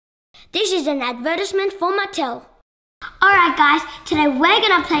This is an advertisement for Mattel. Alright guys, today we're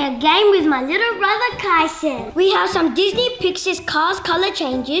gonna play a game with my little brother Kyson. We have some Disney Pixar's Cars color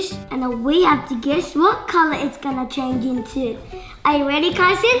changes, and then we have to guess what color it's gonna change into. Are you ready,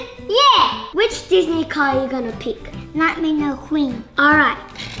 Kyson? Yeah! Which Disney car are you gonna pick? Lightning McQueen. Alright,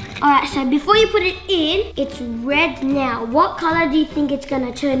 so before you put it in, it's red now. What color do you think it's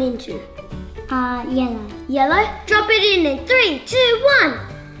gonna turn into? Yellow. Yellow? Drop it in 3, 2, 1.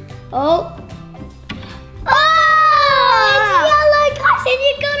 Oh! It's yellow, Kyson,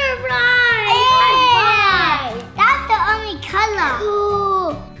 you got it right! Hey! That's the only color.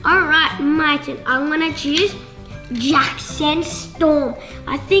 Cool. Alright, my turn. I'm gonna choose Jackson Storm.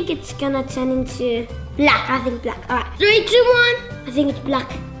 I think it's gonna turn into black. I think black. Alright, 3, 2, 1. I think it's black.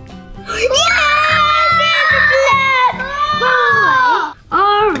 Yes! It's black!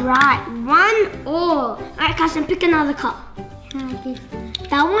 Alright, 1-all. Alright, Kyson, pick another car.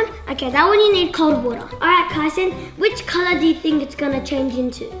 That one? Okay, that one you need cold water. Alright, Kyson, which color do you think it's gonna change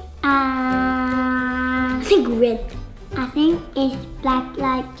into? I think red. I think it's black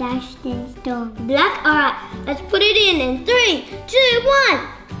like Jackson Storm. Black? Alright, let's put it in 3, 2, 1.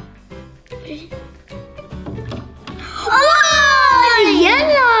 Oh, it's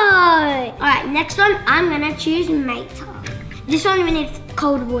yellow! Alright, next one, I'm gonna choose Mattel. This one we need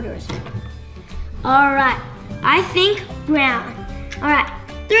cold water as well. Alright, I think brown. Alright,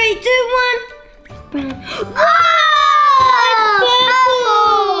 3, 2, 1. Brown. Oh, it's purple!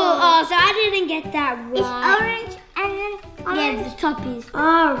 Oh, so I didn't get that right. It's orange and then orange. Yeah, the top is.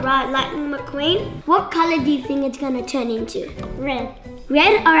 Alright, Lightning McQueen. What color do you think it's gonna turn into? Red.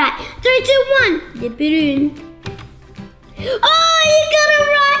 Red? Alright, 3, 2, 1. Dip it in. Oh, you got it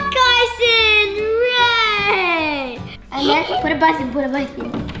right, Kyson! Red! And then put it back in,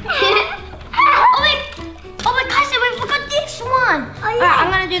 Oh my Kyson, we forgot this one. Oh, yeah. Alright, I'm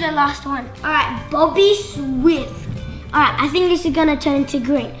gonna do the last one. Alright, Bobby Swift. Alright, I think this is gonna turn into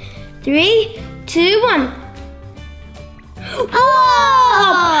green. 3, 2, 1. Oh,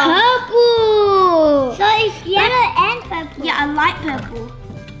 purple! So it's yellow and purple. Yeah, I like purple.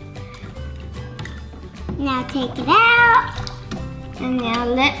 Now take it out. And now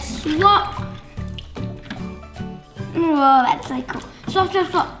let's swap. Whoa, that's so cool.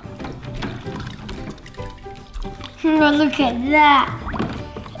 Swap. Oh, look at that.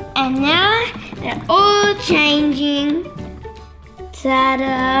 And now they're all changing.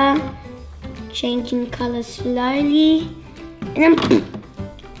 Ta-da. Changing color slowly. And then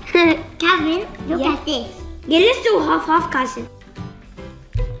Kevin, look Yeah. at this. yeah, let's do half, Kyson.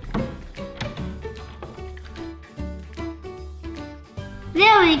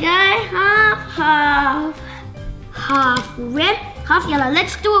 There we go. Half red, half yellow.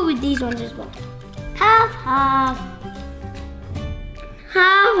 Let's do it with these ones as well. Half.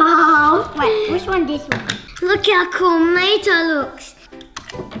 Wait, which one? This one. Look how cool Mattel looks.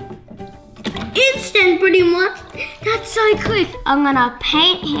 Instant, pretty much. That's so quick. I'm gonna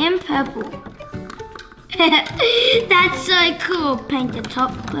paint him purple. That's so cool. Paint the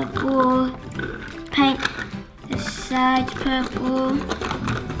top purple. Paint the sides purple.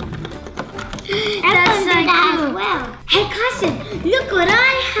 That's so cool. Well. Hey Kyson, look what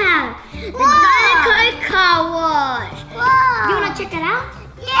I have. The Dinoco car wash. Whoa. You wanna check it out?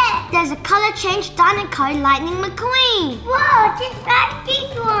 Yeah. There's a color change Dinoco Lightning McQueen. Whoa, just that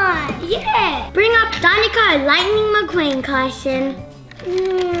big one. Yeah. Bring up Dinoco Lightning McQueen, Kyson.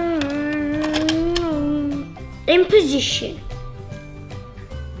 In position.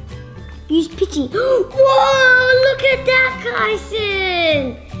 Use pity. Whoa, look at that,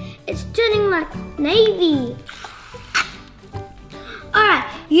 Kyson. It's turning like navy. Alright,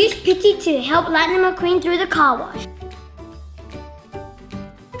 use pity to help Lightning McQueen through the car wash.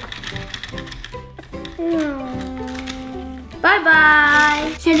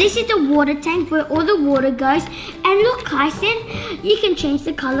 Bye-bye. So this is the water tank where all the water goes. And look, Kyson, you can change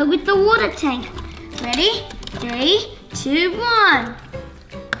the color with the water tank. Ready? 3, 2, 1.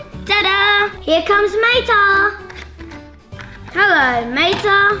 Ta-da! Here comes Mattel. Hello,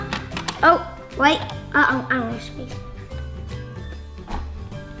 Mattel. Oh, wait. I want to speak.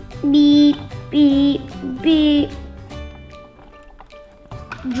 Beep, beep, beep.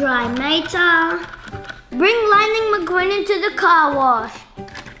 Dry Mattel. Bring Lightning McQueen into the car wash.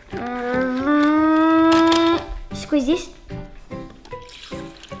 Squeeze this.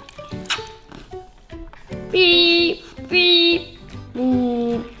 Beep, beep,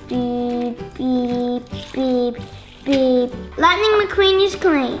 beep, beep, beep, beep, beep. Lightning McQueen is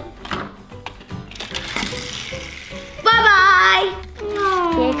clean. Bye-bye.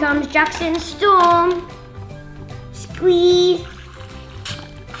 No. Here comes Jackson Storm. Squeeze.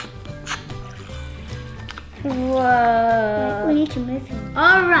 Whoa. We need to move him.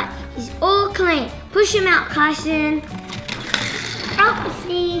 Alright, he's all clean. Push him out, Kyson. Oh,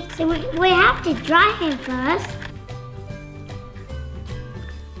 see, so we have to dry him first.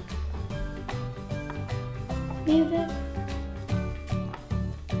 Move it.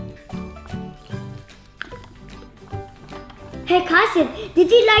 Hey Kyson, did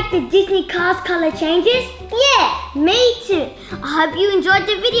you like the Disney Cars color changes? Yeah. Me too. I hope you enjoyed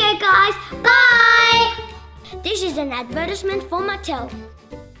the video, guys. Bye! This is an advertisement for Mattel.